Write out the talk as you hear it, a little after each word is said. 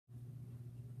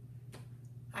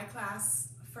Hi class,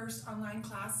 first online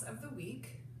class of the week.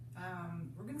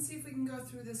 We're going to see if we can go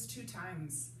through this 2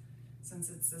 times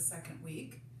since it's the second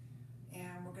week.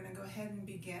 And we're going to go ahead and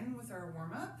begin with our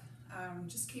warm-up.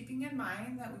 Just keeping in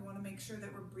mind that we want to make sure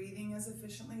that we're breathing as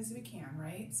efficiently as we can,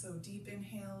 right? So deep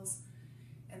inhales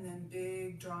and then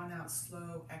big drawn out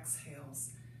slow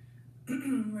exhales.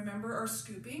 Remember our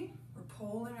scooping. We're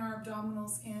pulling our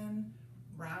abdominals in,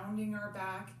 rounding our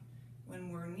back when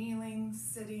we're kneeling,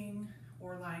 sitting,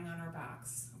 or lying on our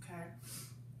backs, okay?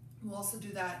 We'll also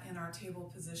do that in our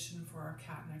table position for our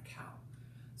cat and a cow.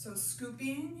 So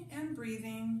scooping and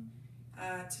breathing,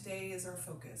 today is our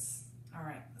focus. All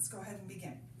right, let's go ahead and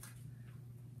begin.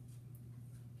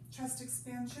 Chest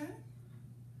expansion,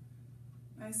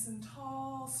 nice and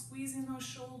tall, squeezing those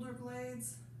shoulder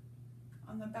blades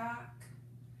on the back.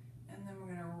 And then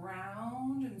we're gonna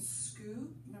round and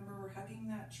scoop. Remember, we're hugging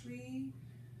that tree.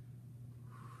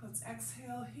 Let's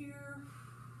exhale here.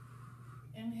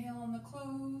 Inhale on the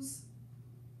close.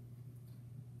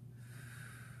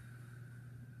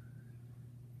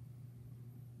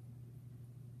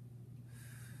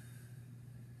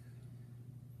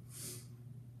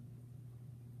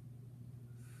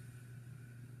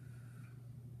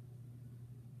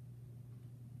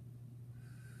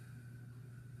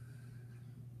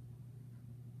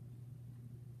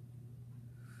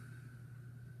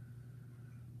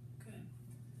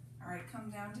 All right, come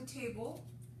down to table.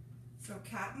 So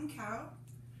cat and cow.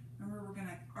 Remember, we're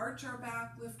gonna arch our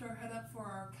back, lift our head up for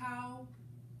our cow,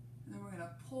 and then we're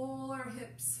gonna pull our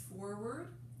hips forward,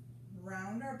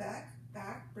 round our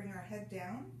back, bring our head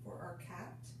down for our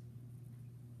cat.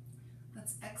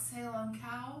 Let's exhale on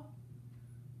cow.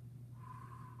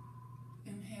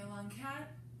 Inhale on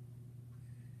cat.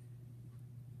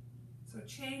 So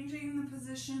changing the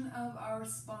position of our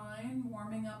spine,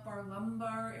 warming up our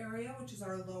lumbar area, which is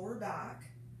our lower back.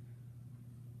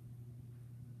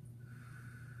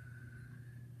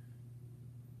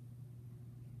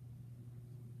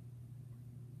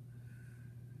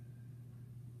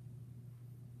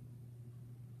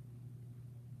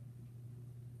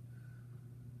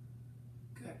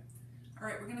 Good. All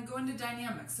right, we're going to go into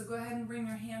dynamics. So go ahead and bring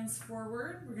your hands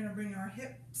forward. We're going to bring our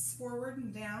hips forward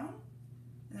and down.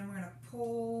 And then we're going to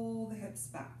pull the hips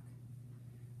back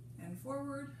and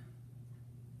forward.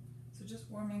 So just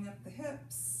warming up the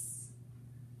hips.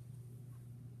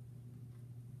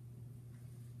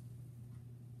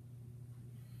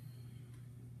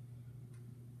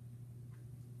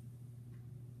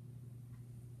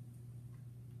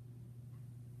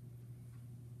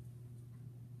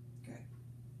 Good.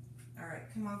 All right,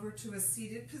 come over to a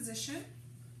seated position.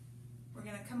 We're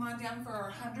going to come on down for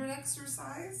our 100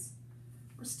 exercise.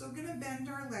 We're still going to bend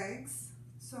our legs,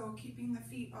 so keeping the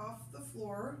feet off the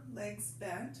floor, legs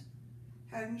bent,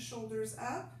 head and shoulders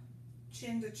up,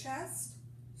 chin to chest,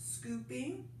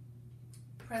 scooping,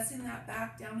 pressing that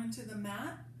back down into the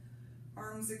mat,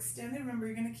 arms extended. Remember,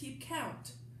 you're going to keep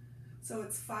count. So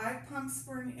it's 5 pumps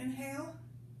for an inhale,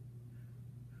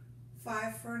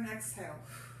 5 for an exhale.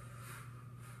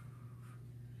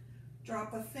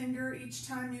 Drop a finger each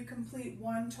time you complete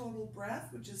 1 total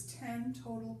breath, which is 10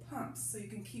 total pumps. So you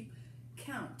can keep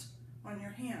count on your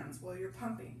hands while you're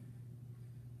pumping.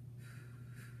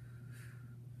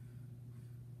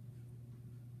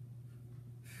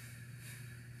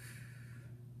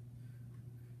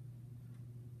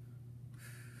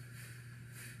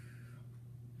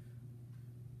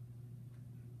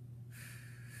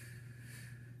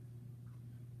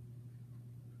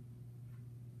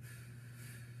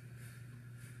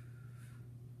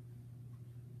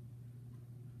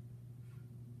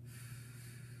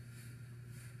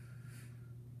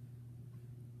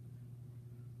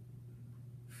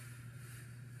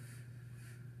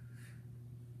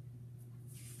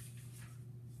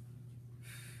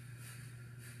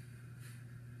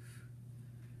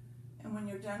 And when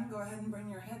you're done, go ahead and bring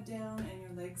your head down and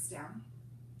your legs down.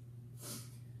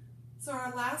 So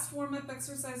our last warm-up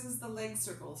exercise is the leg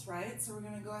circles, right? So we're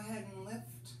going to go ahead and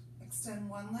lift, extend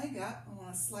one leg up. I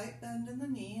want a slight bend in the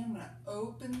knee. I'm going to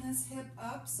open this hip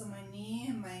up so my knee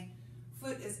and my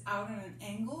foot is out at an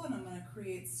angle, and I'm going to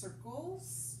create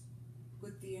circles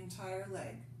with the entire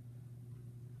leg.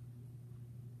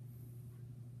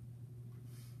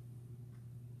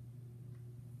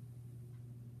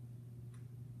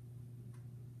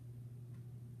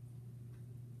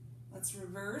 Let's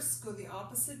reverse, go the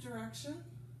opposite direction.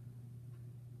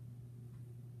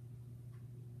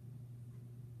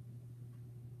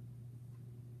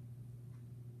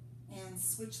 And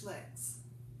switch legs.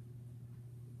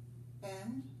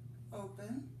 Bend,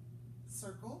 open,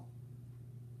 circle.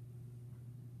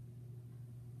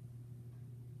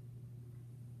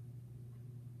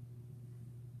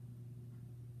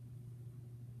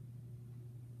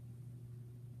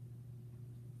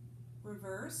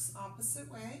 reverse,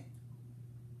 opposite way.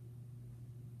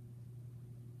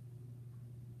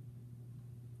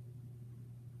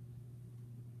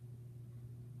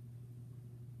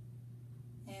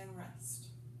 And rest.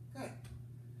 Good.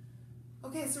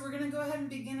 Okay, so we're going to go ahead and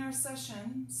begin our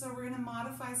session. So we're going to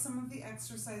modify some of the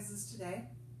exercises today.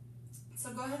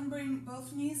 So go ahead and bring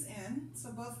both knees in.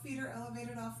 So both feet are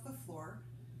elevated off the floor.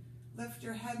 Lift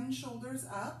your head and shoulders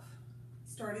up.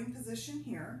 Starting position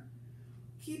here.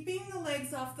 Keeping the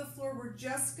legs off the floor, we're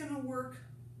just going to work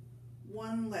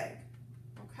one leg.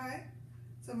 Okay?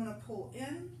 So I'm going to pull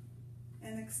in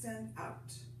and extend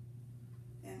out.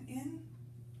 And in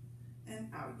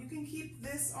and out. You can keep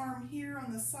this arm here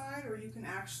on the side, or you can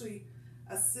actually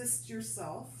assist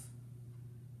yourself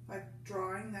by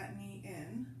drawing that knee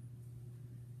in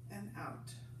and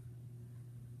out.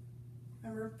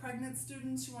 Remember, pregnant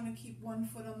students, you want to keep one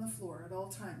foot on the floor at all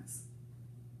times.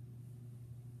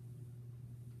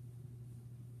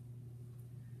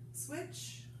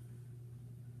 Switch.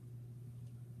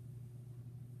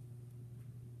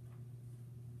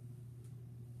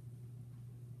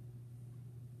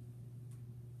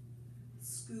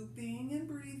 Scooping and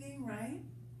breathing, right?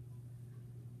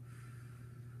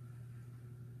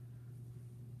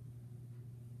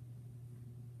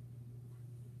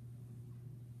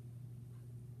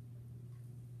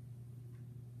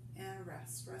 And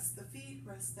rest. Rest the feet,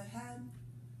 rest the head.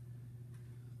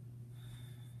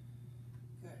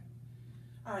 Good.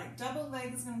 All right, double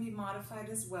leg is going to be modified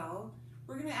as well.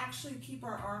 We're going to actually keep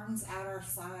our arms at our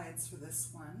sides for this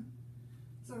one.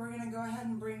 So we're going to go ahead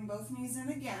and bring both knees in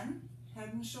again.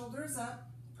 Head and shoulders up.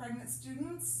 Pregnant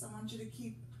students, I want you to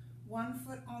keep one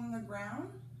foot on the ground.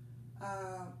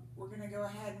 We're going to go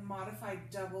ahead and modify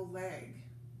double leg.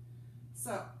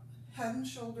 So head and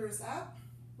shoulders up.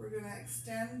 We're going to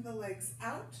extend the legs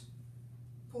out.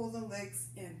 Pull the legs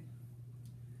in.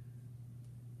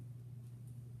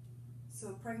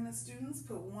 So pregnant students,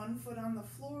 put one foot on the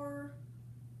floor.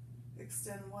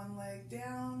 Extend one leg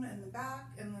down in the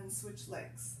back and then switch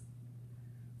legs.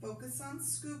 Focus on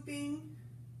scooping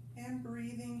and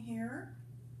breathing here.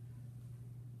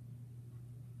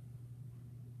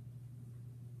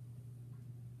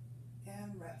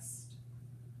 And rest.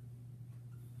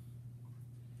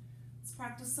 Let's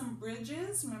practice some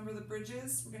bridges. Remember the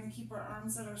bridges? We're going to keep our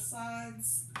arms at our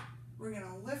sides. We're going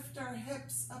to lift our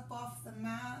hips up off the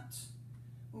mat.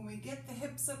 When we get the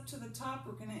hips up to the top,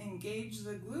 we're going to engage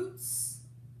the glutes,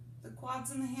 the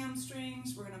quads and the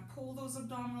hamstrings. We're going to pull those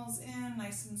abdominals in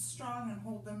nice and strong and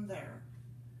hold them there.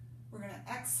 We're going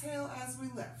to exhale as we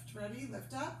lift. Ready?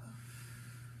 Lift up.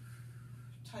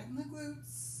 Tighten the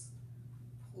glutes.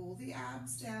 Pull the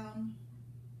abs down.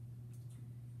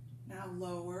 Now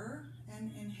lower and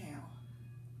inhale.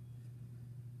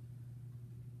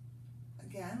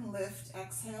 Again, lift,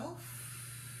 exhale.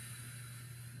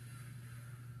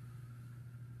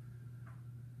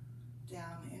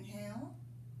 Down, inhale.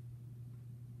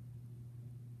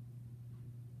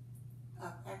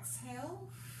 Up, exhale.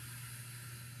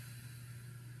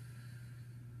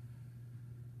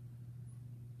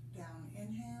 Down,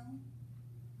 inhale.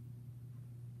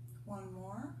 One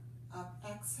more. Up,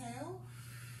 exhale.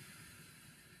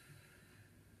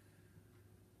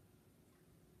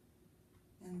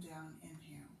 And down,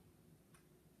 inhale.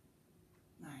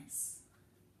 Nice.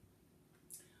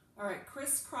 All right,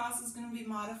 crisscross is going to be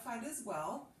modified as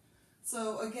well.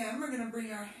 So again, we're going to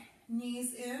bring our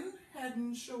knees in, head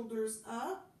and shoulders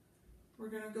up. We're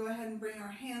going to go ahead and bring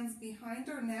our hands behind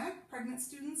our neck. Pregnant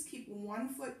students, keep one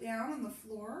foot down on the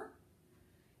floor.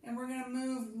 And we're going to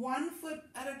move one foot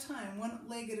at a time, one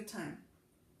leg at a time.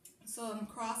 So I'm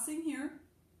crossing here.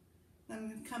 I'm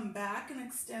going to come back and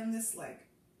extend this leg.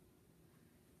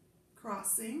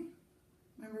 Crossing.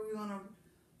 Remember, we want to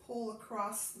pull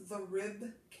across the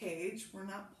rib cage. We're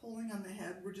not pulling on the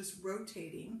head, we're just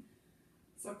rotating.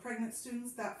 So pregnant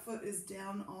students, that foot is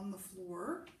down on the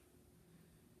floor.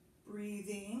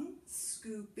 Breathing,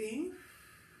 scooping.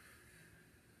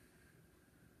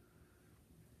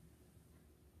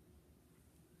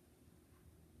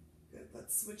 Good,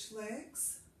 let's switch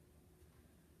legs.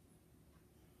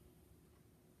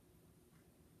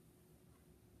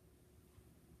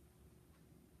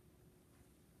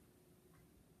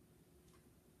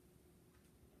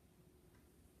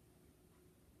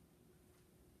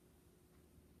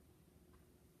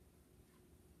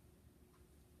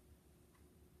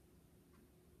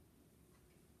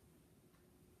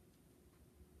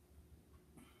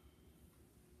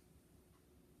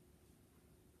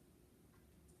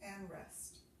 And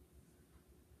rest.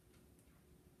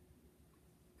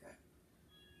 Good.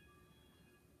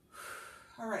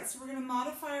 All right, so we're going to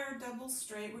modify our double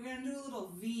straight. We're going to do a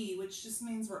little V, which just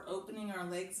means we're opening our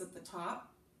legs at the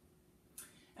top.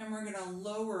 And we're going to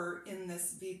lower in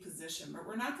this V position, but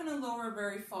we're not going to lower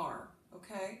very far,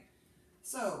 okay?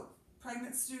 So,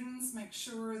 pregnant students, make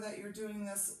sure that you're doing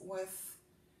this with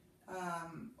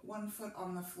 1 foot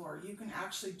on the floor. You can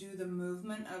actually do the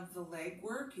movement of the leg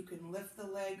work. You can lift the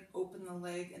leg, open the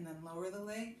leg, and then lower the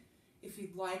leg. If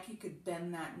you'd like, you could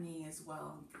bend that knee as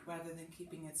well, rather than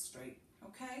keeping it straight,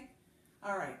 okay?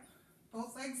 All right,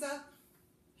 both legs up,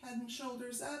 head and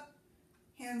shoulders up,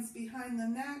 hands behind the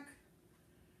neck.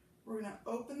 We're going to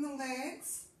open the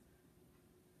legs,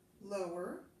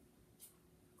 lower,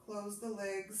 close the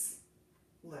legs,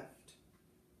 lift.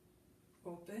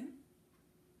 Open,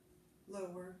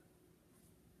 lower,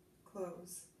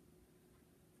 close,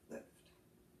 lift.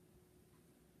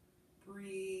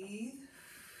 Breathe.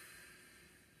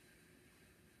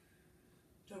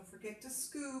 Don't forget to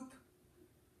scoop.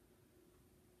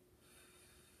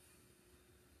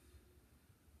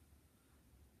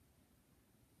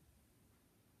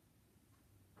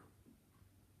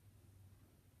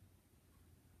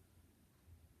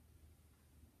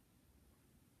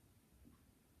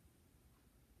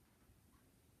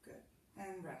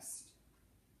 And rest.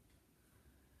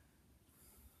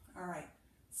 All right,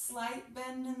 slight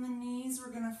bend in the knees.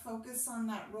 We're going to focus on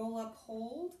that roll up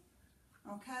hold,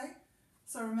 okay?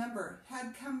 So remember,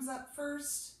 head comes up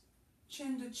first,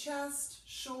 chin to chest,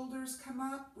 shoulders come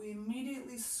up. We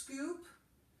immediately scoop.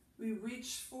 We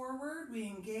reach forward. We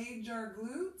engage our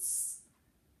glutes.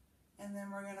 And then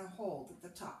we're going to hold at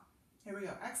the top. Here we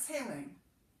go. Exhaling.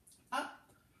 Up.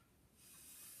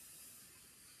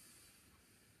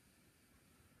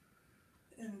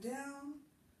 And down,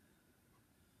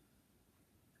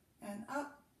 and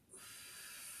up.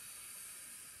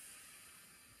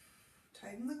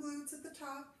 Tighten the glutes at the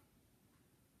top,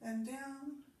 and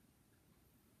down,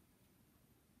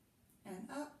 and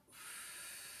up,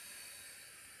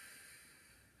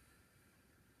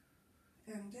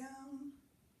 and down.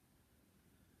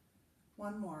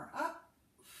 One more, up,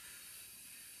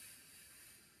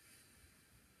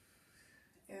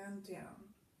 and down.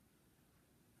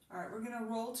 All right, we're going to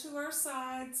roll to our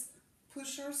sides,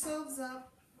 push ourselves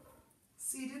up,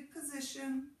 seated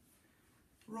position,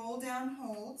 roll down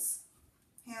holds,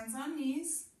 hands on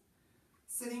knees,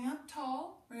 sitting up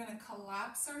tall. We're going to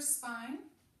collapse our spine.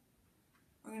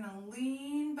 We're going to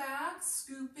lean back,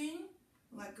 scooping,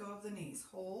 let go of the knees.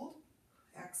 Hold,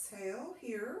 exhale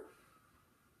here,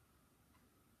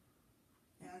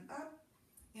 and up,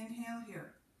 inhale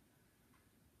here,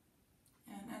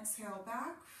 and exhale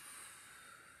back.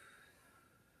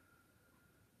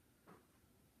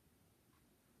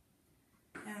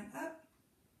 And up,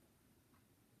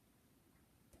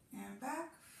 and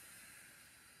back,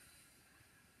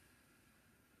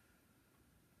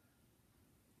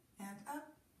 and up,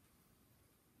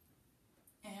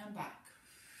 and back.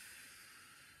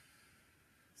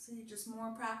 See, just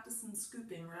more practice in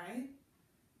scooping, right?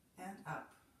 And up.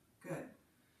 Good.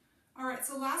 All right,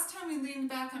 so last time we leaned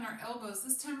back on our elbows.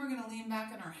 This time we're going to lean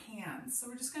back on our hands. So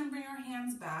we're just going to bring our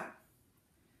hands back.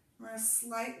 We're going to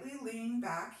slightly lean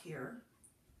back here.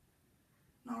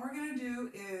 And all we're going to do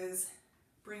is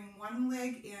bring one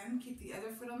leg in, keep the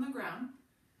other foot on the ground.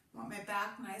 I want my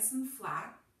back nice and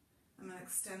flat. I'm going to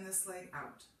extend this leg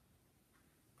out.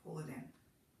 Pull it in.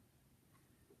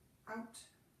 Out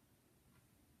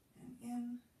and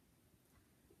in.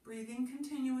 Breathing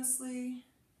continuously.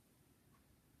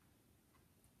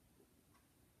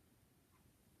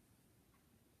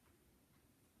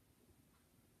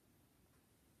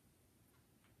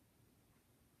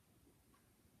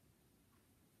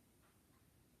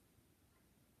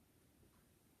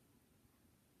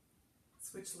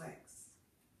 Switch legs,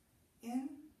 in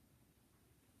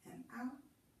and out.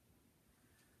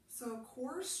 So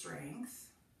core strength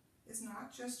is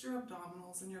not just your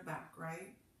abdominals and your back,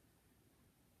 right?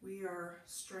 We are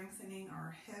strengthening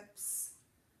our hips,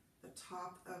 the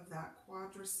top of that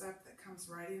quadricep that comes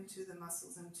right into the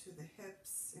muscles, into the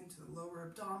hips, into the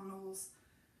lower abdominals.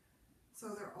 So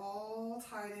they're all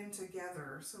tied in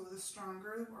together. So the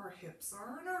stronger our hips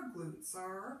are and our glutes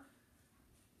are,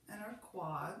 and our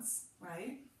quads,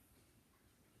 right?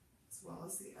 As well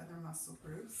as the other muscle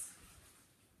groups,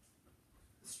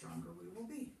 the stronger we will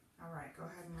be. All right, go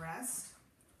ahead and rest.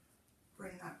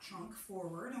 Bring that trunk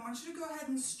forward. I want you to go ahead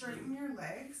and straighten your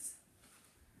legs.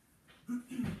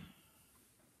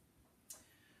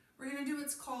 We're going to do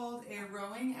what's called a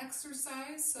rowing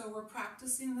exercise. So we're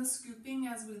practicing the scooping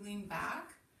as we lean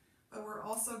back, but we're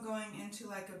also going into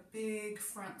like a big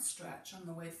front stretch on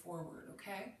the way forward,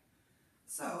 okay?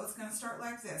 So it's going to start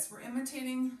like this. We're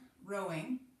imitating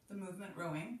rowing, the movement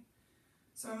rowing.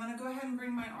 So I'm going to go ahead and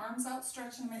bring my arms out,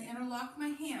 stretch, and I'm going to interlock my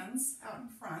hands out in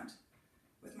front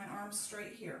with my arms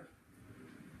straight here.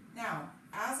 Now,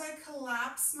 as I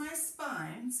collapse my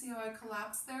spine, see how I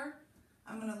collapse there?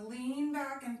 I'm going to lean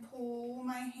back and pull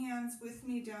my hands with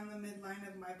me down the midline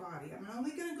of my body. I'm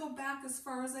only going to go back as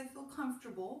far as I feel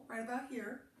comfortable, right about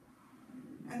here.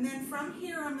 And then from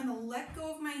here, I'm going to let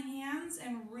go of my hands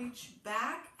and reach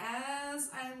back as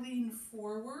I lean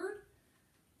forward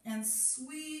and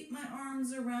sweep my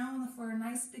arms around for a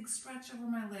nice big stretch over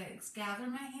my legs. Gather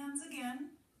my hands again.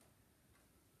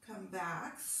 Come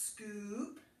back,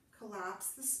 scoop, collapse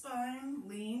the spine,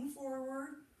 lean forward,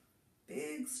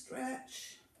 big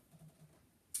stretch.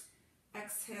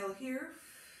 Exhale here.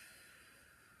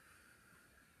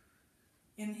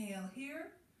 Inhale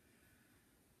here.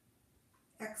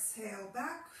 Exhale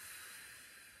back.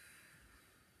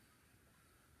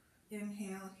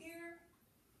 Inhale here.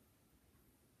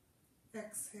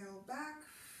 Exhale back.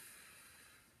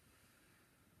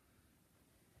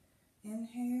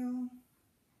 Inhale.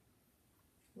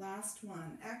 Last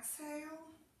one. Exhale.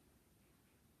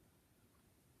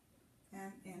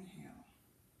 And inhale.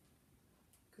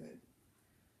 Good.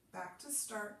 Back to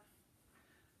start.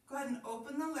 Go ahead and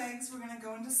open the legs. We're going to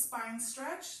go into spine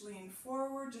stretch. Lean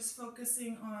forward, just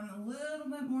focusing on a little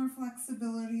bit more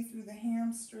flexibility through the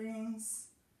hamstrings.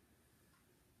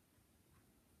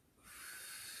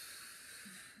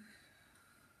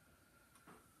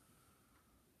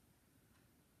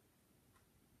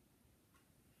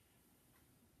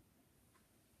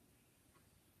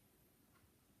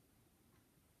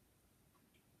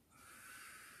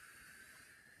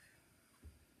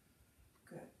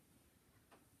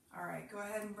 All right, go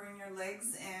ahead and bring your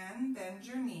legs in, bend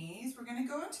your knees. We're going to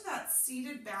go into that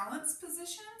seated balance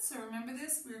position. So remember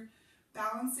this, we're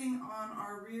balancing on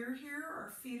our rear here.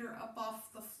 Our feet are up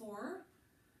off the floor.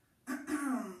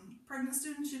 Pregnant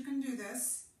students, you can do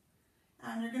this.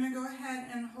 And you're going to go ahead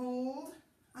and hold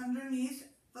underneath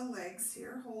the legs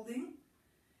here, holding.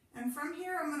 And from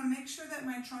here, I'm going to make sure that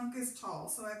my trunk is tall,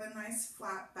 so I have a nice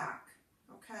flat back,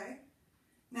 okay?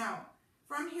 Now,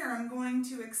 from here, I'm going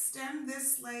to extend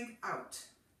this leg out.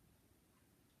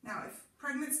 Now, if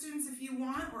pregnant students, if you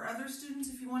want, or other students,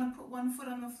 if you want to put one foot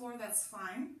on the floor, that's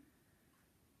fine.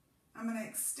 I'm going to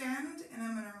extend, and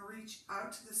I'm going to reach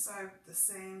out to the side with the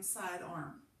same side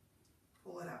arm.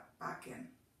 Pull it up, back in.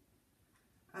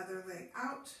 Other leg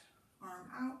out, arm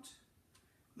out,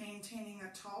 maintaining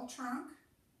a tall trunk,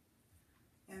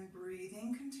 and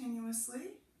breathing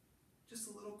continuously. Just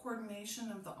a little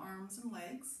coordination of the arms and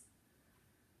legs,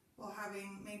 while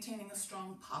maintaining a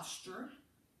strong posture.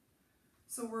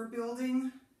 So we're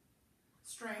building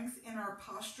strength in our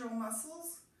postural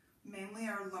muscles, mainly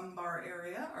our lumbar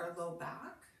area, our low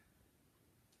back.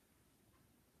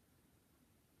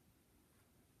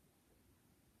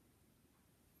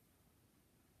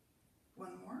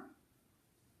 One more.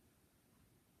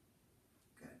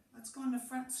 Good. Let's go into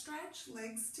front stretch,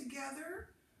 legs together.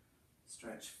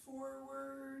 Stretch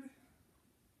forward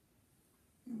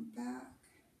and back.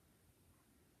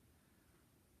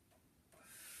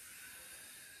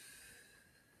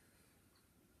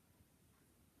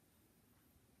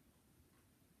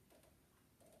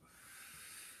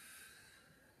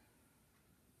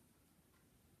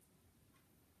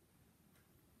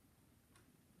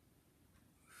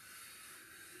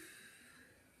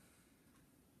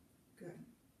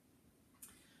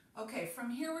 Okay, from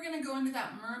here we're going to go into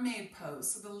that mermaid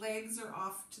pose, so the legs are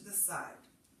off to the side.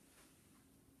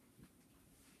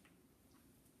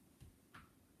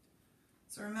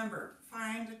 So remember,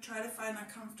 try to find a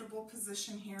comfortable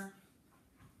position here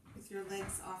with your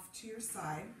legs off to your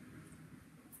side.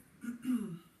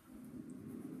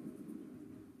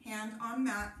 Hand on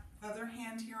mat, other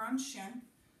hand here on shin,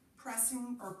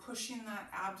 pressing or pushing that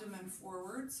abdomen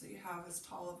forward so you have as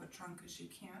tall of a trunk as you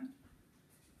can.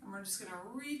 And we're just going to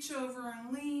reach over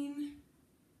and lean,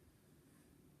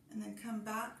 and then come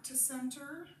back to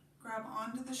center, grab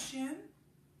onto the shin,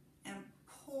 and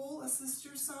pull, assist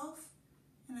yourself,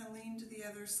 and then lean to the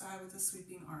other side with a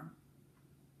sweeping arm.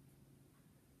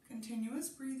 Continuous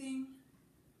breathing.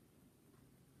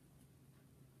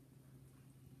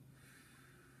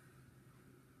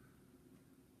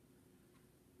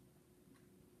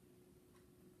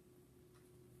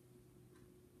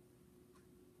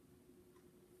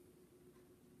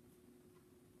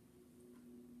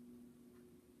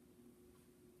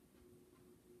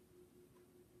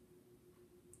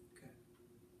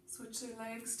 Switch your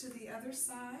legs to the other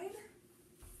side.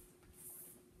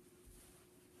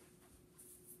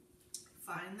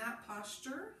 Find that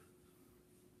posture.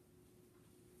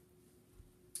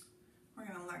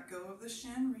 go of the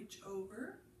shin, reach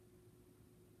over.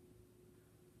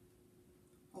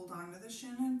 Hold on to the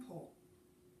shin and pull.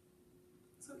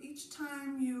 So each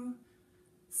time you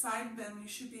side bend, you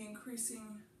should be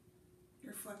increasing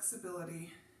your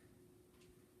flexibility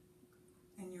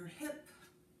in your hip,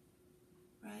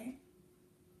 right?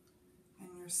 And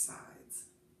your sides.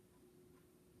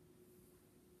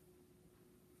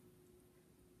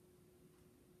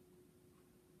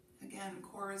 Again,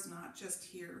 core is not just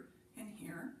here and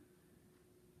here.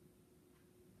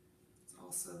 It's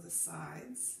also the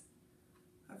sides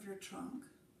of your trunk,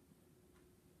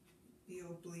 the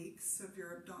obliques of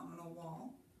your abdominal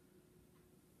wall.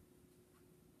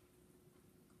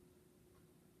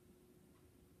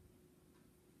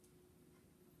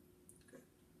 Good.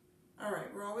 All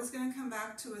right, we're always going to come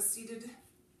back to a seated,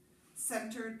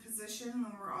 centered position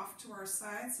when we're off to our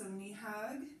side, so knee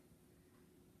hug.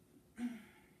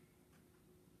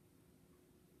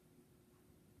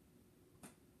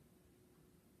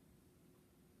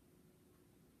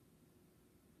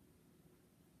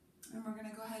 And we're going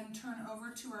to go ahead and turn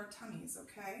over to our tummies,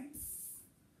 okay?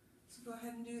 So go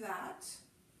ahead and do that.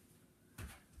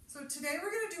 So today we're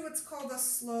going to do what's called a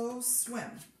slow swim.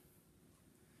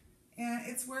 And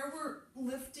it's where we're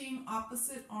lifting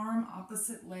opposite arm,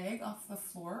 opposite leg off the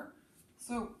floor.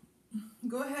 So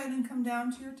go ahead and come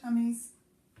down to your tummies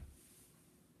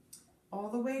all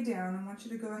the way down. I want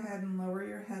you to go ahead and lower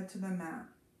your head to the mat.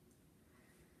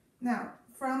 Now,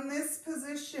 from this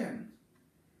position,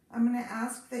 I'm going to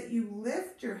ask that you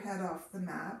lift your head off the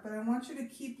mat, but I want you to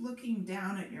keep looking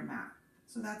down at your mat.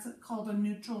 So that's called a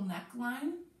neutral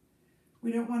neckline.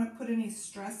 We don't want to put any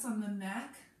stress on the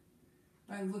neck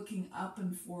by looking up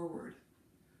and forward.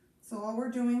 So all we're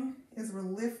doing is we're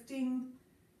lifting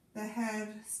the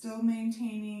head, still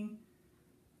maintaining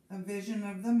a vision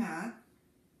of the mat.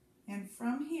 And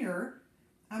from here,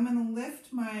 I'm going to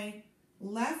lift my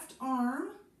left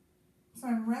arm. So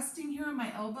I'm resting here on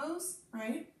my elbows,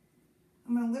 right?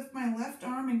 I'm going to lift my left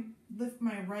arm and lift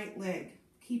my right leg,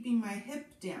 keeping my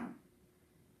hip down,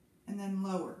 and then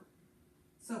lower.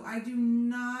 So I do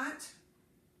not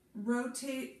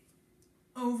rotate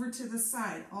over to the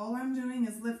side. All I'm doing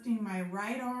is lifting my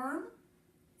right arm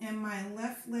and my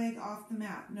left leg off the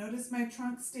mat. Notice my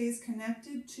trunk stays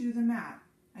connected to the mat.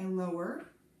 I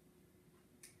lower,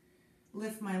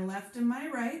 lift my left and my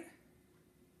right,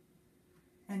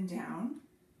 and down,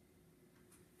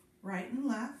 right and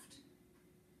left,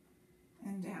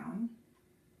 and down.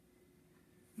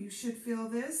 You should feel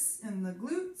this in the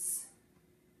glutes,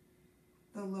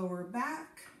 the lower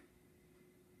back.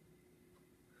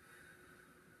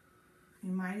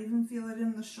 You might even feel it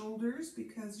in the shoulders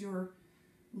because you're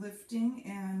lifting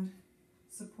and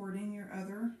supporting your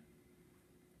other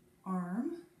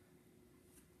arm.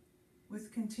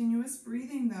 With continuous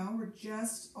breathing though, we're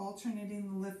just alternating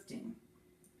the lifting.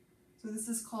 So this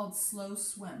is called slow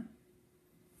swim.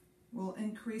 We'll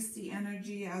increase the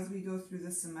energy as we go through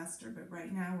the semester, but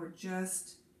right now we're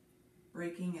just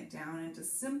breaking it down into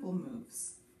simple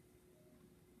moves.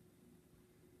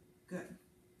 Good.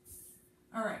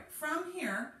 All right, from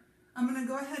here, I'm going to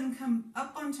go ahead and come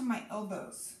up onto my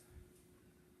elbows.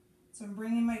 So I'm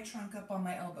bringing my trunk up on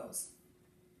my elbows.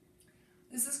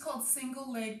 This is called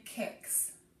single leg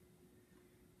kicks.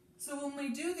 So when we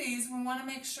do these, we want to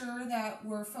make sure that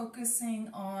we're focusing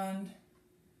on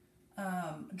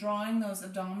drawing those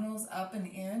abdominals up and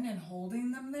in and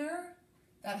holding them there.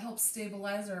 That helps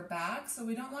stabilize our back. So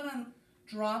we don't want to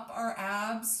drop our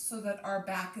abs so that our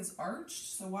back is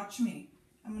arched. So watch me.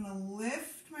 I'm going to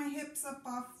lift my hips up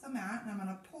off the mat and I'm going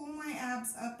to pull my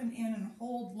abs up and in and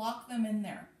hold, lock them in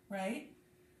there, right?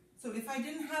 So if I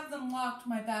didn't have them locked,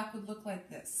 my back would look like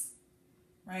this,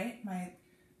 right? My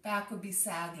back would be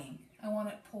sagging. I want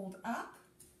it pulled up,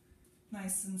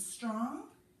 nice and strong.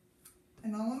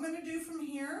 And all I'm going to do from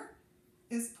here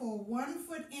is pull one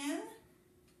foot in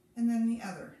and then the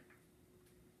other.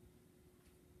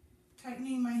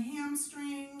 Tightening my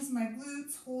hamstrings, my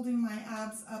glutes, holding my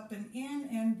abs up and in,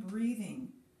 and breathing.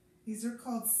 These are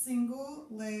called single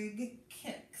leg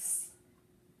kicks.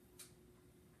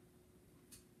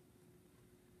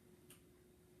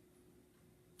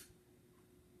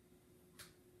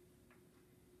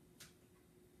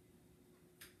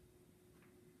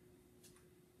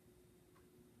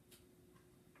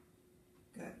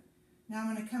 Good. Now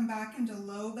I'm going to come back into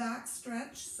low back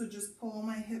stretch, so just pull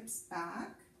my hips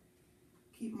back.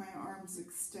 Keep my arms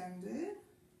extended.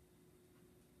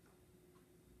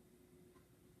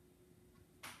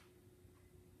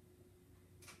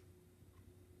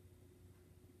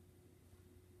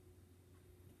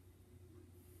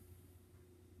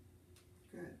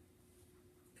 Good.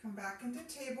 Come back into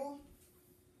table.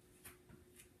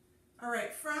 All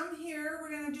right, from here, we're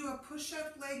gonna do a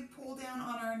push-up leg pull down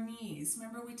on our knees.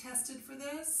 Remember we tested for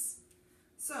this?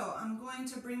 So I'm going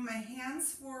to bring my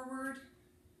hands forward,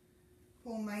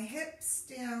 pull my hips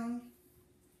down.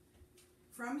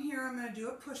 From here, I'm gonna do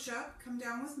a push-up. Come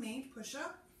down with me,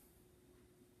 push-up.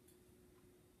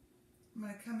 I'm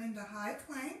gonna come into high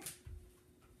plank.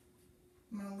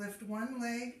 I'm gonna lift one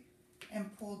leg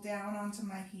and pull down onto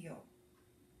my heel.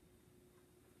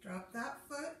 Drop that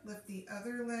foot, lift the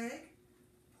other leg,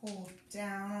 pull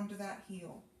down onto that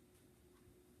heel.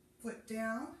 Foot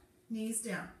down, knees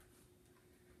down.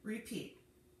 Repeat.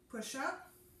 Push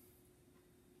up,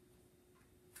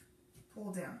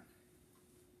 pull down,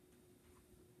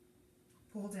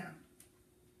 pull down.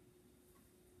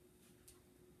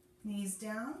 Knees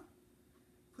down,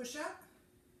 push up,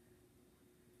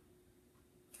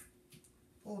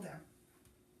 pull down,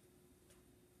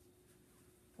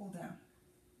 pull down.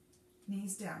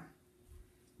 Knees down.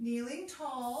 Kneeling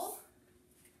tall.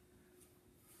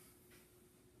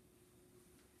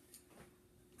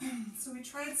 So we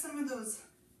tried some of those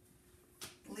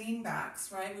lean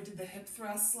backs, right? We did the hip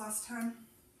thrusts last time.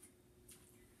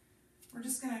 We're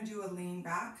just gonna do a lean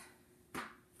back,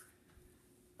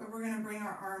 but we're gonna bring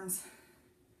our arms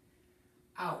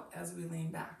out as we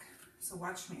lean back. So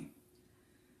watch me.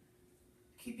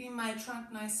 Keeping my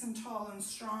trunk nice and tall and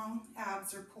strong,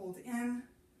 abs are pulled in,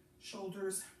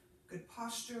 shoulders, good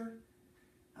posture.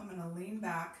 I'm gonna lean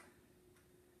back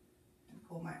and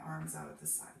pull my arms out at the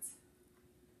sides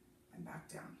and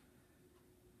back down.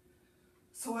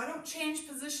 So I don't change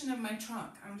position of my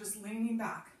trunk, I'm just leaning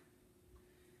back.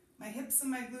 My hips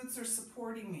and my glutes are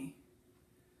supporting me.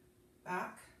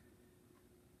 Back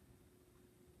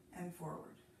and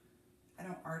forward. I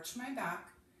don't arch my back,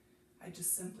 I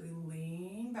just simply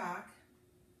lean back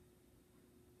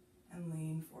and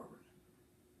lean forward.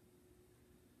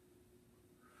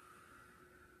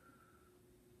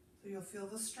 So you'll feel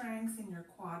the strength in your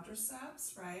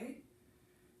quadriceps, right?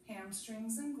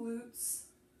 Hamstrings and glutes.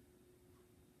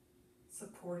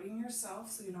 Supporting yourself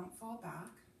so you don't fall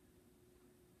back.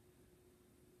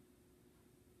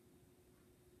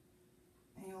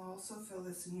 And you'll also feel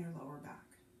this in your lower back.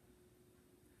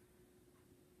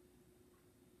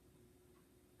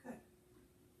 Good.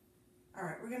 All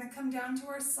right, we're going to come down to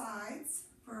our sides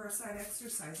for our side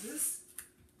exercises.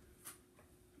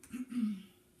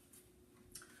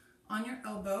 On your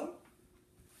elbow,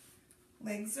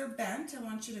 legs are bent. I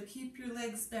want you to keep your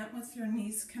legs bent with your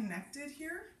knees connected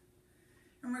here.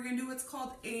 And we're going to do what's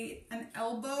called an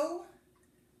elbow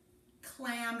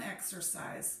clam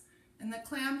exercise. And the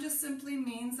clam just simply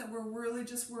means that we're really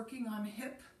just working on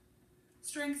hip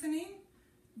strengthening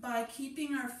by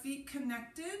keeping our feet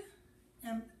connected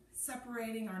and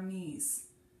separating our knees.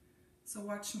 So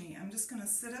watch me. I'm just going to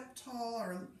sit up tall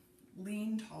or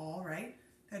lean tall, right?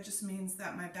 That just means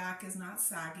that my back is not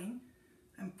sagging.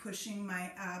 I'm pushing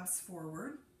my abs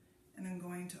forward and I'm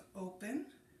going to open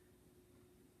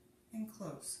and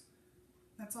close.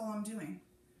 That's all I'm doing.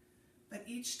 But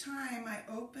each time I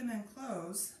open and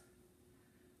close,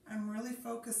 I'm really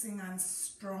focusing on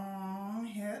strong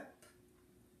hip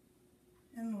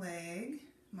and leg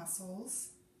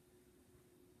muscles.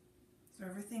 So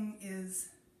everything is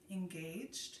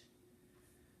engaged.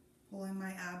 Pulling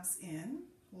my abs in,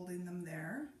 holding them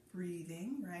there,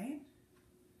 breathing, right?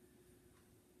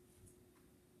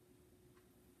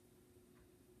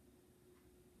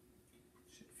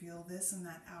 Should feel this in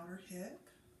that outer hip.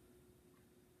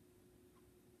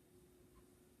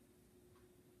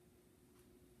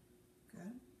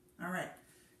 Good. All right.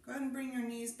 Go ahead and bring your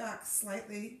knees back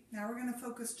slightly. Now we're going to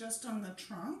focus just on the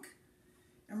trunk.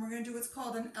 And we're going to do what's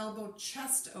called an elbow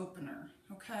chest opener,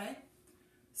 okay?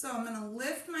 So I'm going to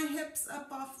lift my hips up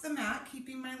off the mat,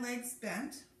 keeping my legs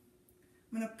bent.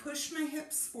 I'm going to push my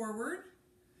hips forward.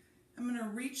 I'm going to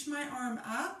reach my arm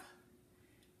up.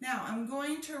 Now I'm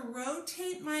going to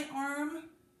rotate my arm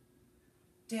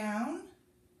down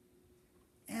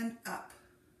and up.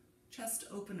 Chest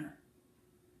opener.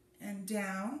 And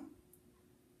down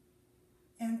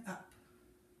and up.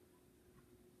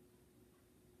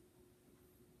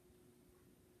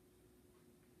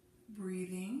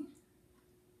 Breathing.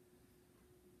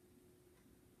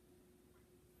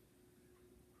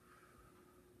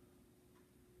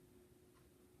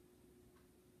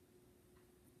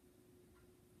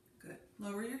 Good.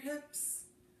 Lower your hips.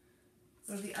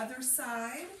 Go to the other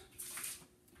side.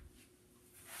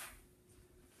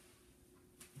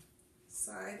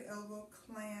 Side elbow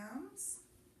clams.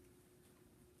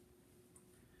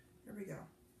 Here we go.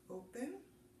 Open,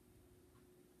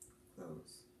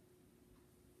 close.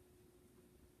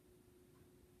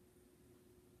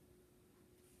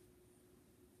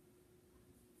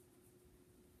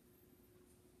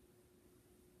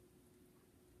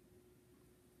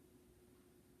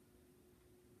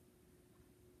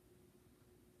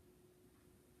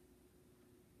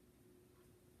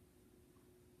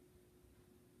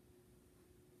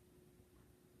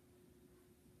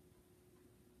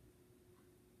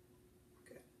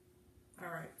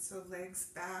 So legs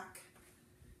back,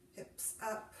 hips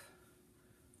up,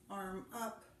 arm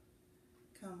up,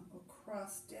 come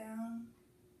across down,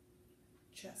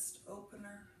 chest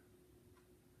opener,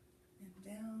 and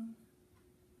down,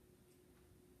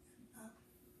 and up,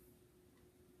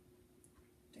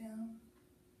 down,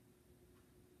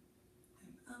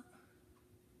 and up,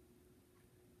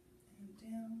 and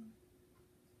down,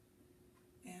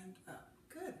 and up.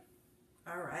 Good.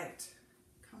 All right.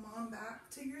 Come on back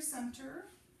to your center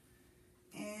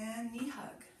and knee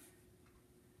hug.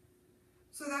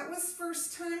 So that was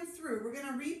first time through. We're going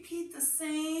to repeat the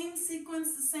same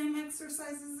sequence, the same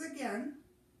exercises again.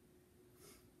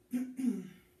 And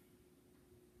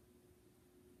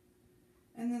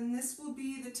then this will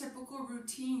be the typical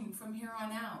routine from here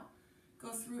on out. Go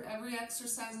through every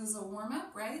exercise as a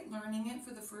warm-up, right? Learning it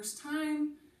for the first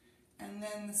time. And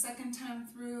then the second time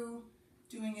through,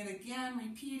 doing it again,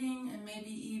 repeating, and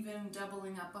maybe even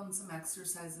doubling up on some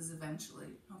exercises eventually,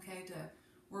 okay, to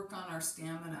work on our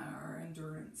stamina or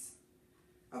endurance.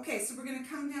 Okay, so we're going to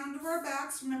come down to our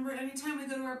backs. Remember, anytime we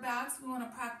go to our backs, we want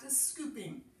to practice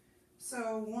scooping.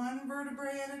 So one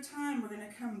vertebrae at a time, we're going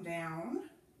to come down,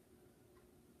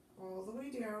 all the way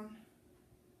down.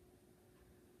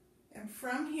 And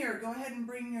from here, go ahead and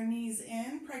bring your knees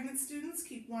in. Pregnant students,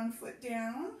 keep one foot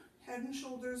down. Head and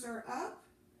shoulders are up.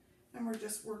 And we're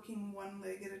just working one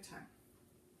leg at a time.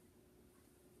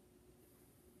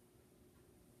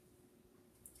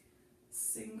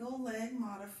 Single leg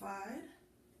modified.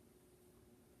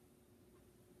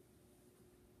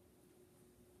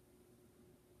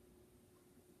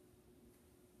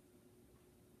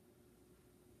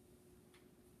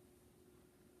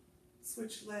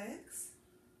 Switch legs.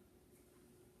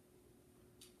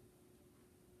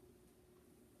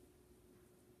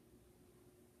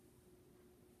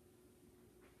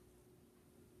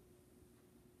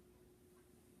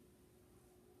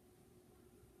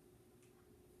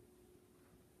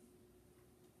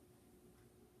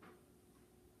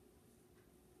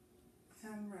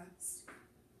 And rest.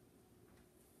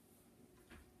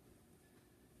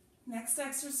 Next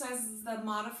exercise is the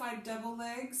modified double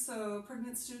leg. So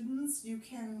pregnant students, you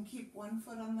can keep one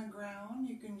foot on the ground.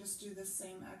 You can just do the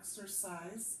same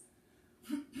exercise.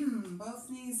 Both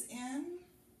knees in,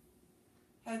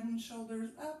 head and shoulders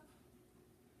up,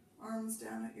 arms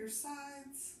down at your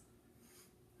sides.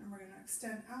 And we're going to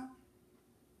extend out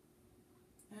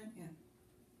and in.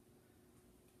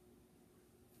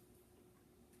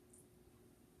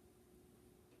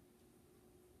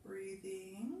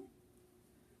 Breathing,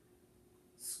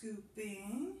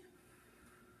 scooping,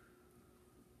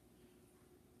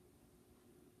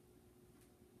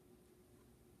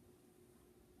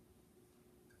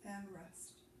 and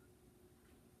rest.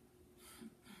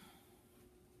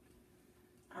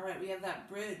 All right, we have that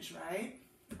bridge, right?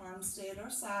 Arms stay at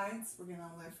our sides. We're going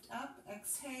to lift up,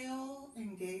 exhale,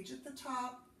 engage at the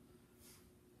top.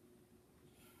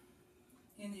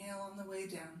 Inhale on the way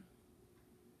down.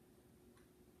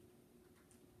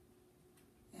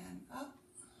 And up.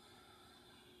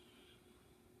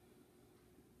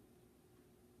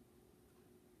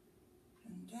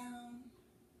 And down.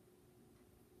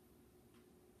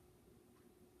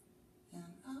 And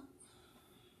up.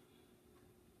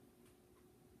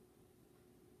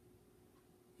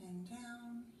 And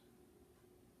down.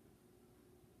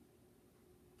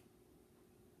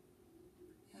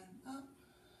 And up.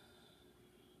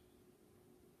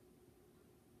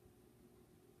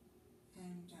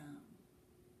 And down.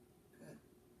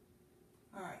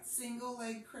 All right, single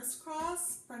leg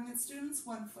crisscross. Pregnant students,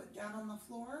 one foot down on the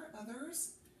floor.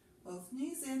 Others, both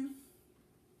knees in.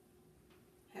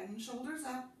 Head and shoulders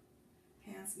up.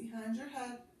 Hands behind your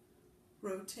head.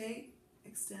 Rotate,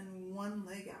 extend one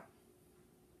leg out.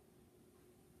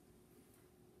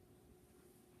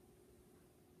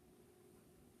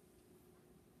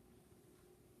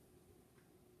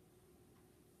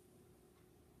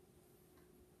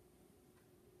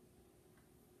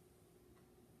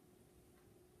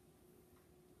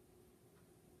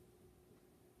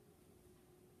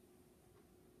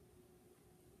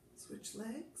 Switch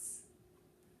legs.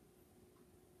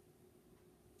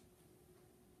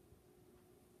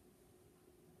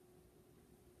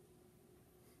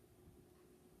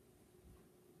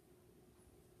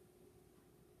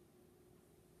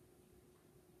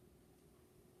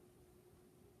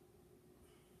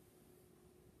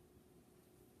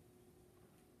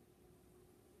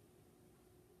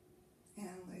 And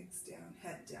legs down,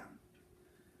 head down.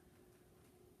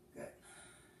 Good.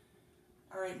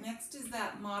 All right, next is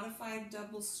that modified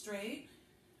double straight.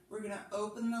 We're going to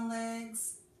open the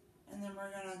legs, and then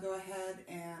we're going to go ahead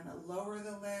and lower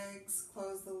the legs,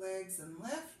 close the legs, and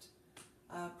lift.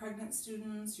 Pregnant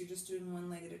students, you're just doing one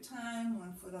leg at a time,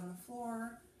 1 foot on the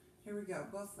floor. Here we go,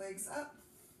 both legs up,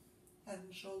 head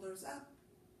and shoulders up,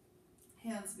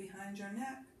 hands behind your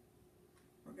neck.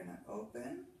 We're going to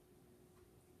open,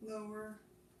 lower,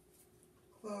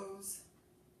 close,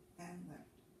 and lift.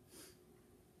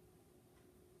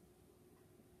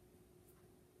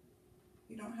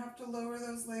 You don't have to lower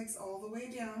those legs all the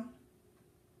way down.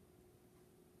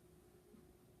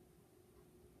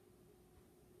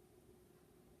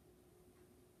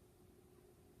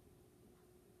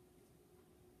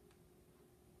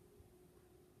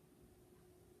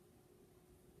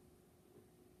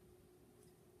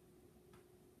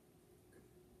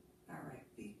 All right,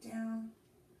 feet down,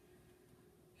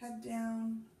 head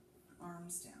down,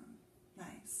 arms down.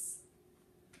 Nice.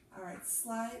 All right,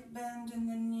 slight bend in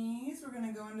the knees. We're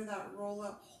going to go into that roll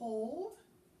up hold.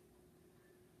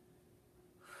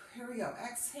 Here we go.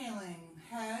 Exhaling,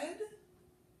 head,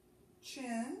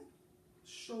 chin,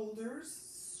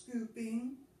 shoulders,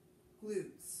 scooping,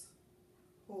 glutes.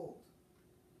 Hold.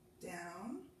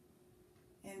 Down.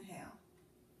 Inhale.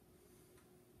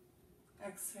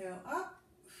 Exhale up.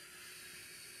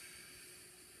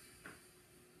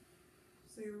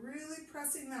 So you're really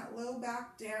pressing that low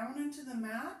back down into the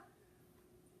mat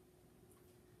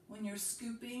when you're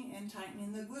scooping and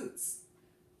tightening the glutes.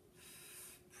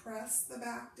 Press the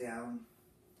back down.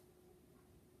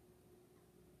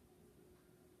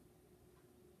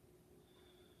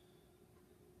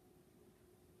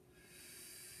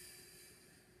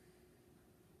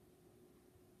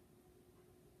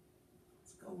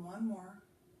 Let's go one more.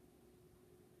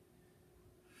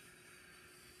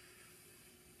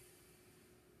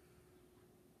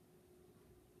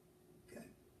 Good.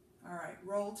 All right,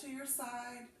 roll to your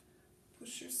side,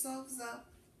 push yourselves up.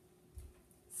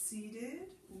 Seated,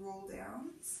 roll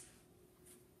downs,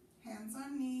 hands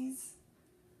on knees,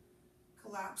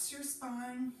 collapse your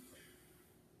spine,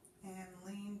 and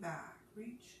lean back.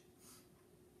 Reach.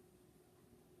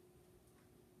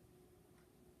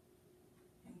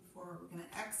 And forward. We're going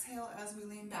to exhale as we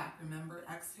lean back. Remember,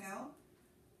 exhale.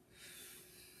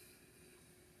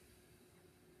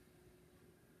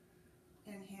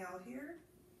 Inhale here.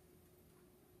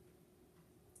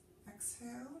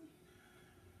 Exhale.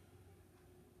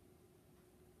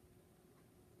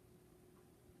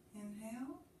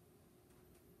 Inhale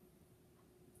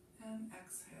and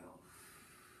exhale.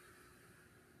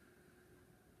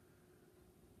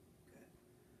 Good.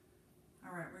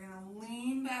 All right, we're going to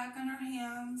lean back on our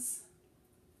hands.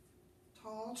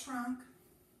 Tall trunk.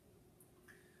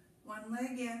 One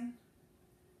leg in.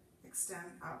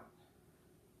 Extend out.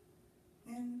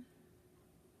 In.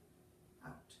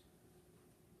 Out.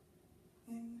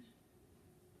 In.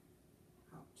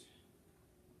 Out.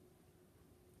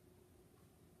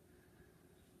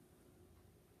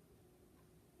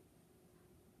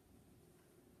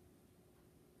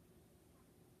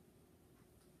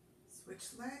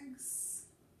 Switch legs.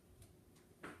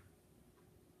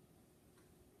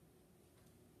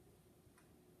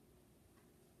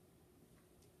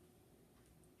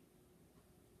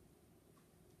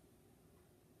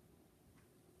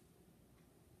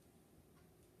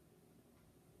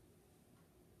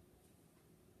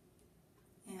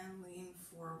 And lean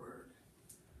forward.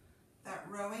 That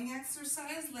rowing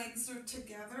exercise, legs are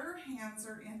together, hands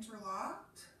are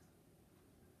interlocked.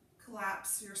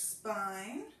 Collapse your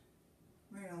spine.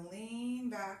 We're going to lean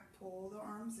back, pull the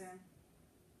arms in.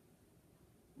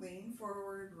 Lean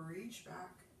forward, reach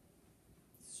back.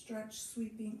 Stretch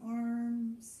sweeping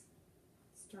arms.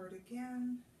 Start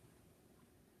again.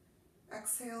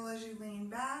 Exhale as you lean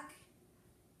back.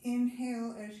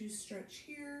 Inhale as you stretch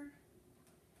here.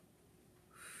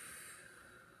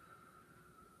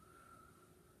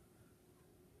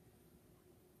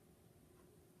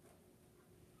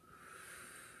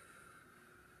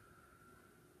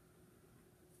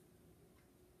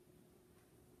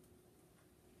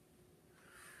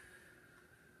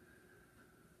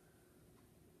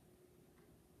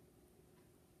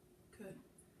 Good.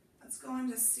 Let's go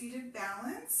into seated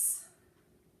balance.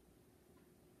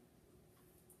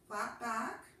 Flat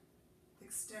back.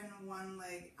 Extend one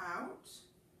leg out.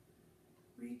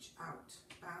 Reach out.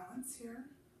 Balance here.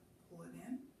 Pull it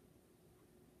in.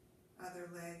 Other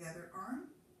leg, other arm.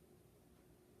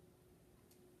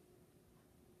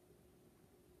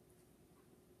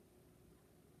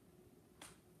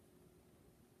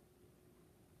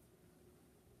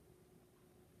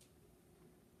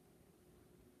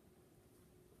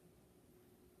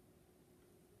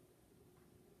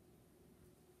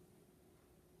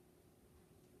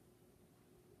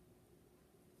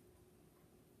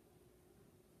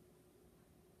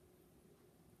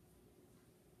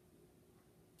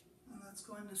 let's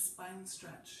go into spine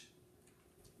stretch.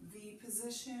 V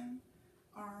position,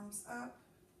 arms up,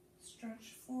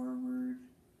 stretch forward,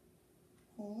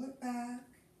 pull it back,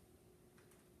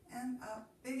 and up.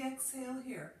 Big exhale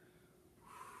here.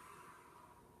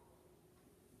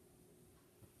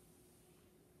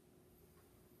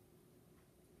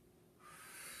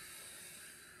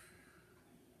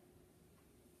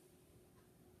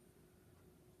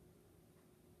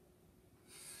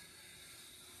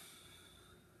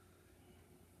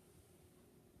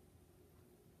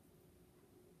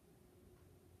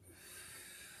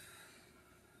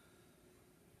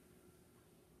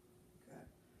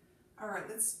 All right,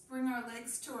 let's bring our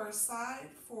legs to our side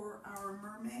for our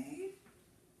mermaid.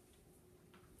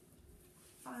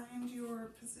 Find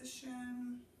your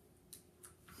position.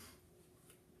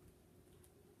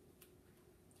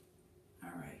 All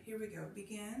right, here we go.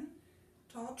 Begin.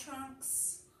 Tall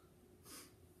trunks.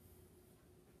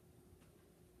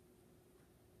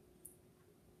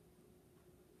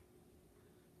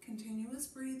 Continuous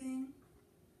breathing.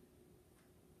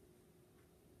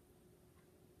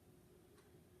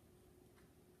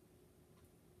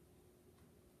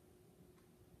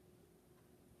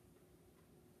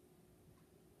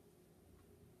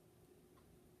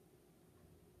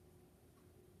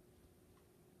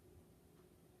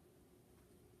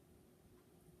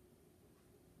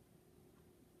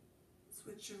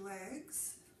 Switch your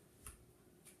legs.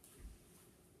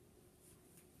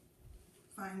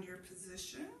 Find your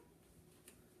position.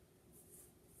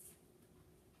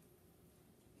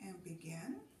 And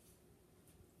begin.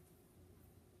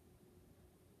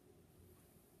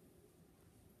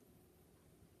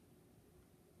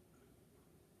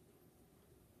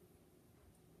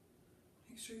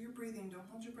 Make sure you're breathing. Don't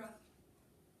hold your breath.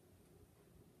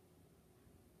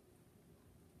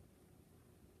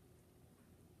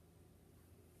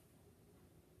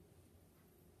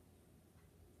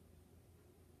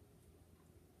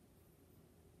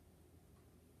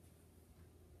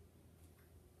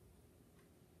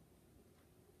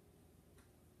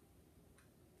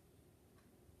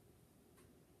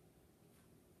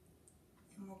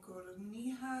 And we'll go to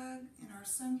knee hug in our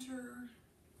center.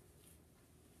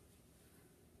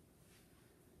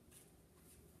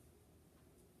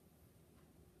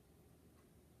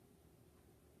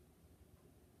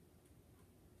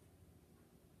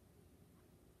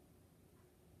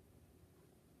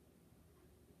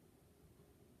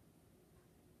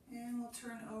 And we'll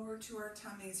turn over to our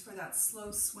tummies for that slow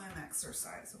swim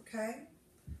exercise, okay?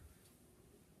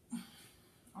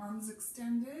 Arms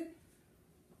extended.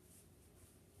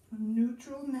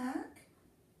 Neutral neck.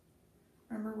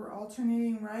 Remember, we're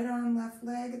alternating right arm, left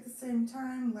leg at the same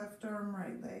time, left arm,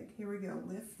 right leg. Here we go.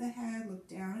 Lift the head, look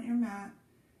down at your mat,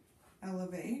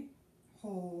 elevate,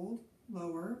 hold,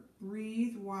 lower,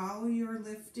 breathe while you're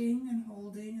lifting and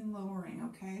holding and lowering,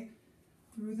 okay?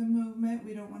 Through the movement,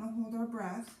 we don't want to hold our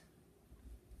breath.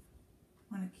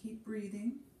 Want to keep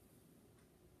breathing.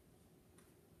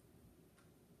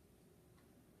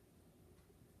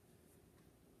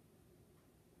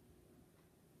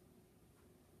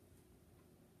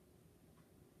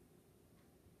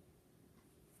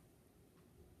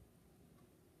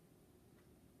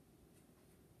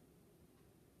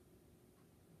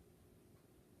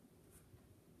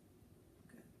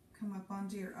 Come up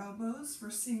onto your elbows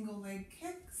for single leg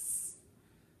kicks.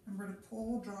 Remember to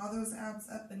pull, draw those abs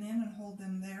up and in and hold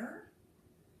them there.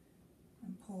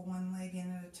 And pull one leg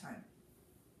in at a time.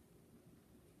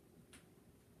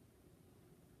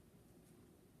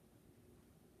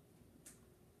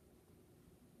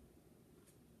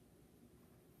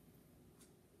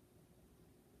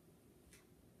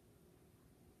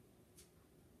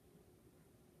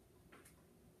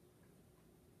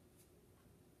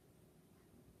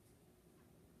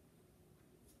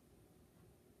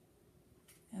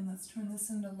 And let's turn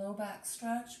this into low back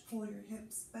stretch. Pull your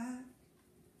hips back.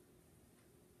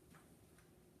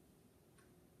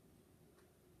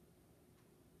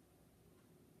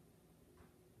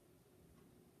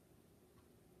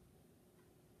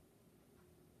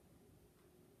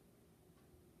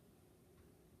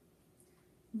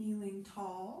 Kneeling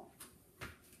tall.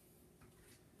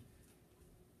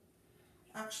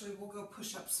 Actually, we'll go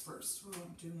push-ups first. We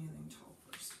won't do kneeling tall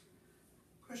first.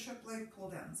 Push-up leg pull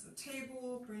down. So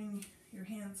table, bring your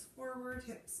hands forward,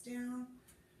 hips down.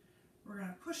 We're going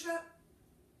to push up,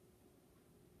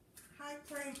 high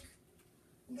plank,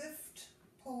 lift,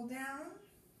 pull down,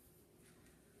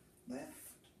 lift,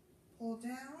 pull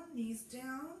down, knees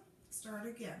down, start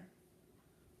again.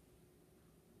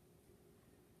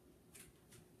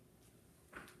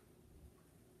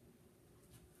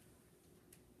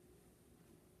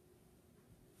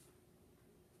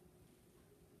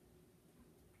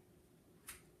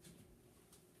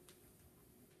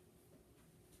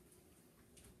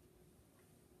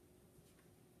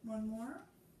 One more.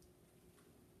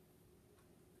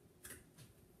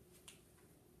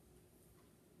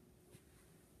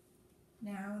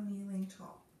 Now kneeling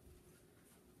tall.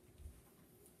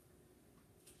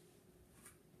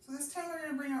 So this time we're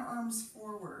going to bring our arms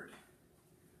forward.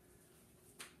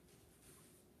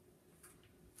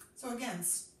 So again,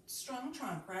 strong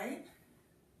trunk, right?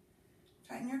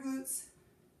 Tighten your glutes,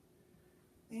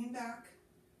 lean back,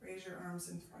 raise your arms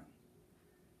in front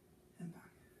and back.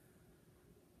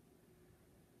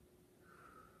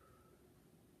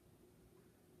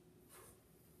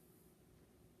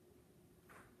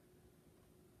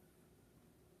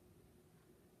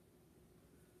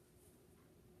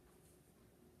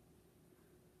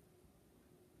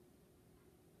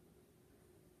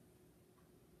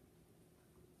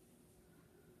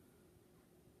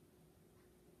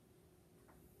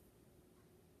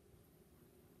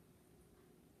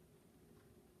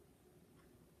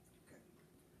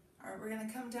 All right, we're going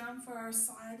to come down for our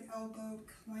side elbow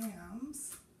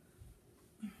clams.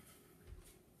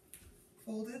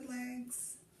 Folded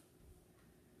legs.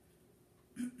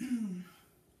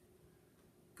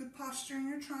 Good posture in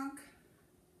your trunk.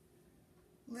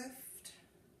 Lift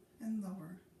and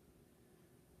lower.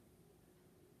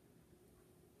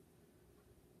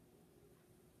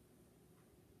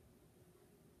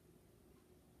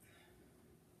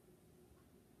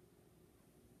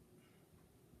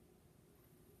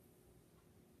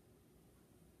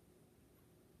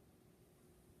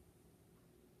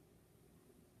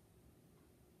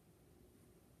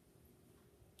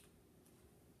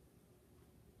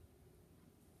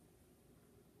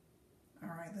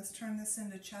 All right, let's turn this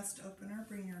into chest opener.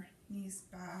 Bring your knees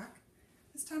back.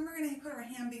 This time we're going to put our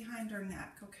hand behind our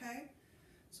neck, okay?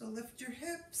 So lift your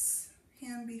hips,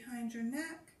 hand behind your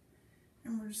neck,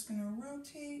 and we're just going to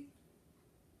rotate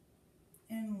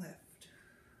and lift.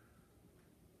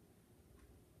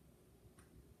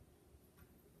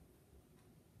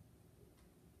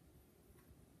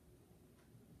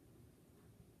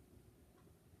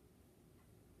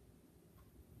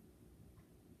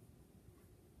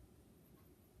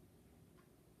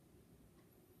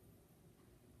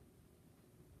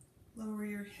 Lower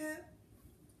your hip,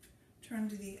 turn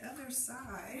to the other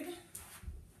side,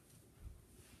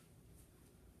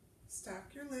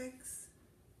 stack your legs.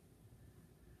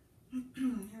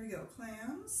 Here we go,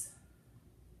 clams.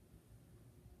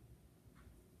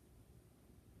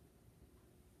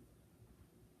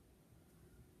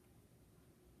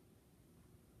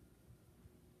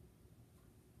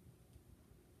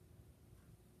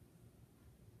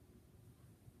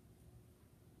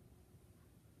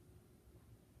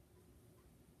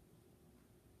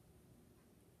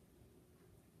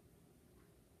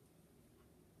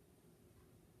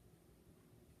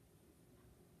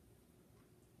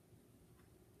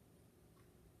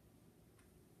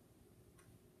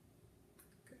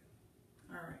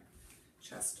 All right,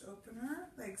 chest opener,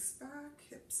 legs back,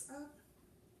 hips up,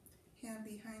 hand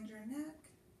behind your neck,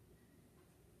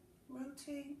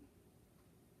 rotate.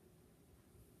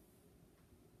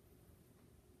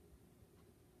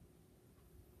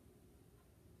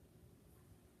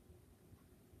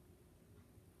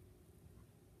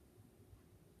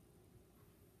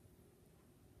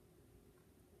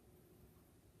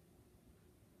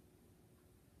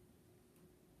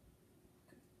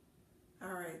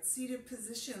 All right, seated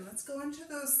position. Let's go into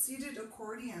those seated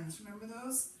accordions. Remember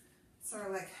those? It's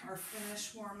our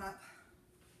finish warm up.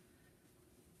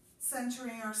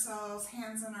 Centering ourselves,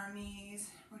 hands on our knees.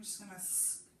 We're just gonna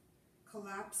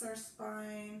collapse our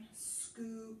spine,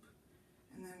 scoop,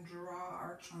 and then draw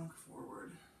our trunk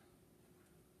forward.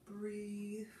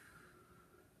 Breathe.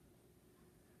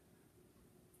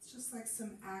 It's just like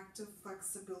some active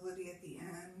flexibility at the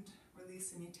end.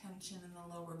 Release any tension in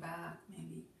the lower back,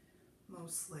 maybe.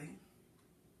 Mostly.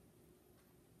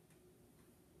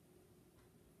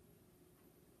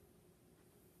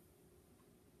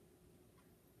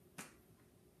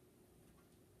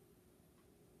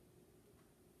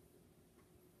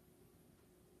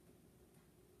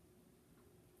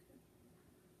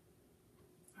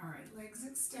 All right, legs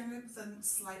extended with a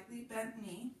slightly bent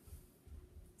knee.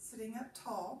 Sitting up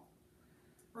tall.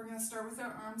 We're going to start with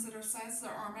our arms at our sides,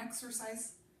 our arm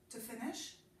exercise to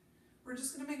finish. We're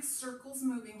just going to make circles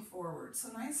moving forward. So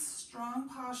nice strong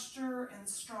posture and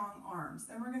strong arms.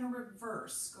 Then we're going to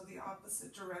reverse, go the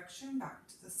opposite direction, back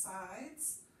to the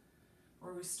sides.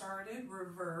 Where we started,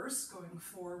 reverse, going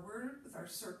forward with our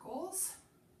circles.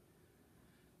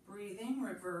 Breathing,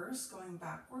 reverse, going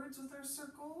backwards with our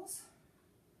circles.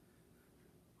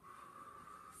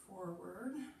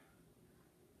 Forward,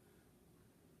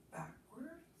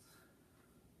 backwards,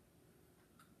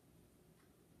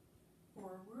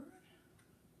 forward,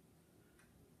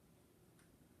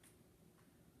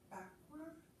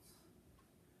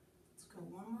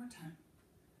 time.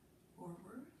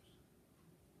 Forward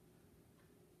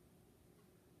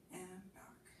and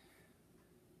back.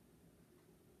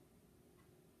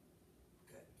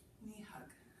 Good. Knee hug.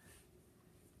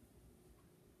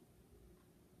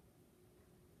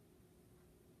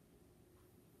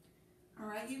 All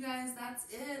right, you guys, that's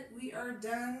it. We are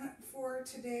done for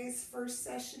today's first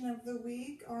session of the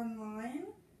week online.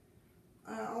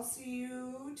 I'll see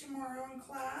you tomorrow in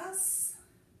class.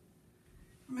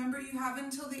 Remember, you have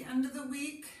until the end of the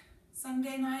week,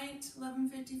 Sunday night,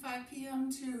 11:55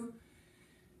 p.m. to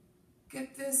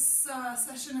get this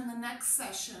session and the next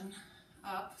session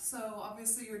up. So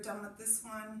obviously you're done with this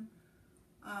one.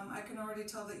 I can already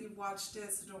tell that you've watched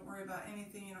it, so don't worry about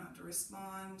anything. You don't have to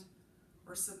respond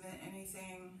or submit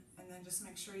anything. And then just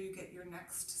make sure you get your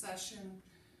next session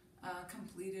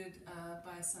completed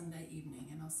by Sunday evening,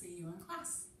 and I'll see you in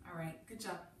class. All right, good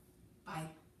job. Bye.